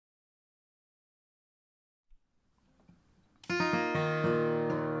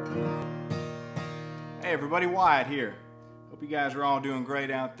Hey everybody, Wyatt here. Hope you guys are all doing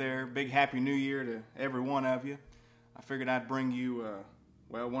great out there. Big Happy New Year to every one of you. I figured I'd bring you,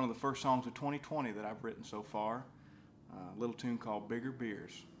 well, one of the first songs of 2020 that I've written so far. A little tune called Bigger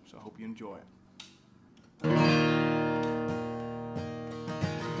Beers. So I hope you enjoy it.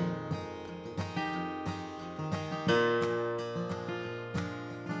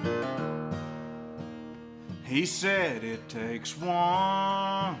 He said it takes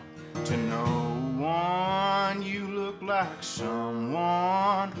one to know one. You look like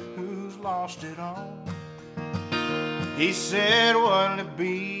someone who's lost it all. He said, what'll it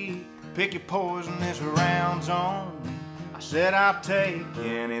be? Pick your poison, this round's on. I said, I'll take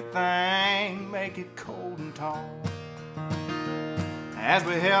anything, make it cold and tall. As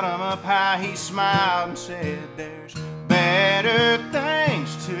we held him up high, he smiled and said, there's better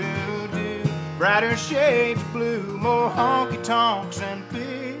things to do. Brighter shades blue, more honky tonks and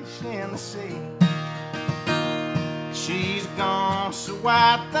fish in the sea. She's gone, so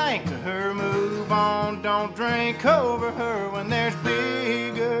I think of her. Move on, don't drink over her when there's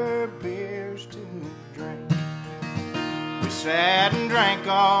bigger beers to drink. We sat and drank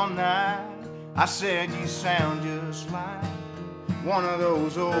all night. I said, you sound just like one of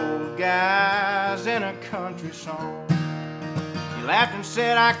those old guys in a country song. He laughed and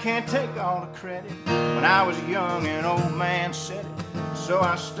said, I can't take all the credit. When I was young, an old man said it. So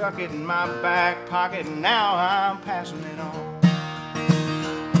I stuck it in my back pocket, and now I'm passing it on.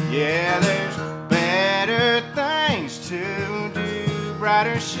 Yeah, there's better things to do.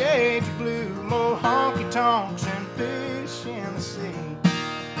 Brighter shades of blue, more honky tonks and fish in the sea.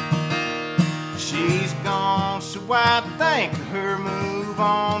 She's gone, so I think of her. Move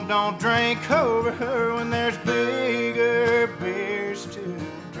on, don't drink over her when there's bigger beers to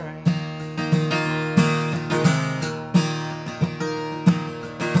drink.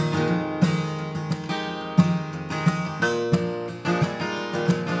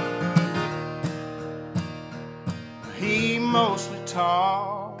 He mostly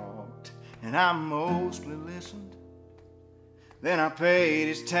talked and I mostly listened. Then I paid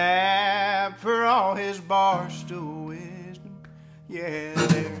his tab for all his barstool wisdom. Yeah,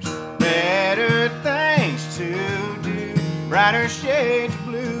 there's better things to do. Brighter shades of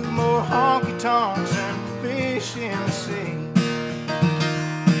blue, more honky tonks and fish in the sea.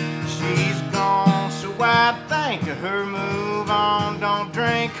 She's gone, so I think of her. Move on, don't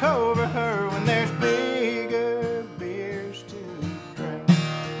drink over her when there's bigger beers to drink.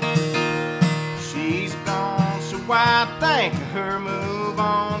 She's gone, so I think of her. Move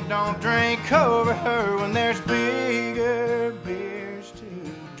on, don't drink over her when there's bigger beers to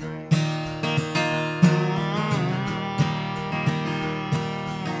drink.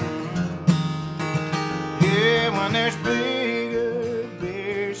 Yeah, when there's bigger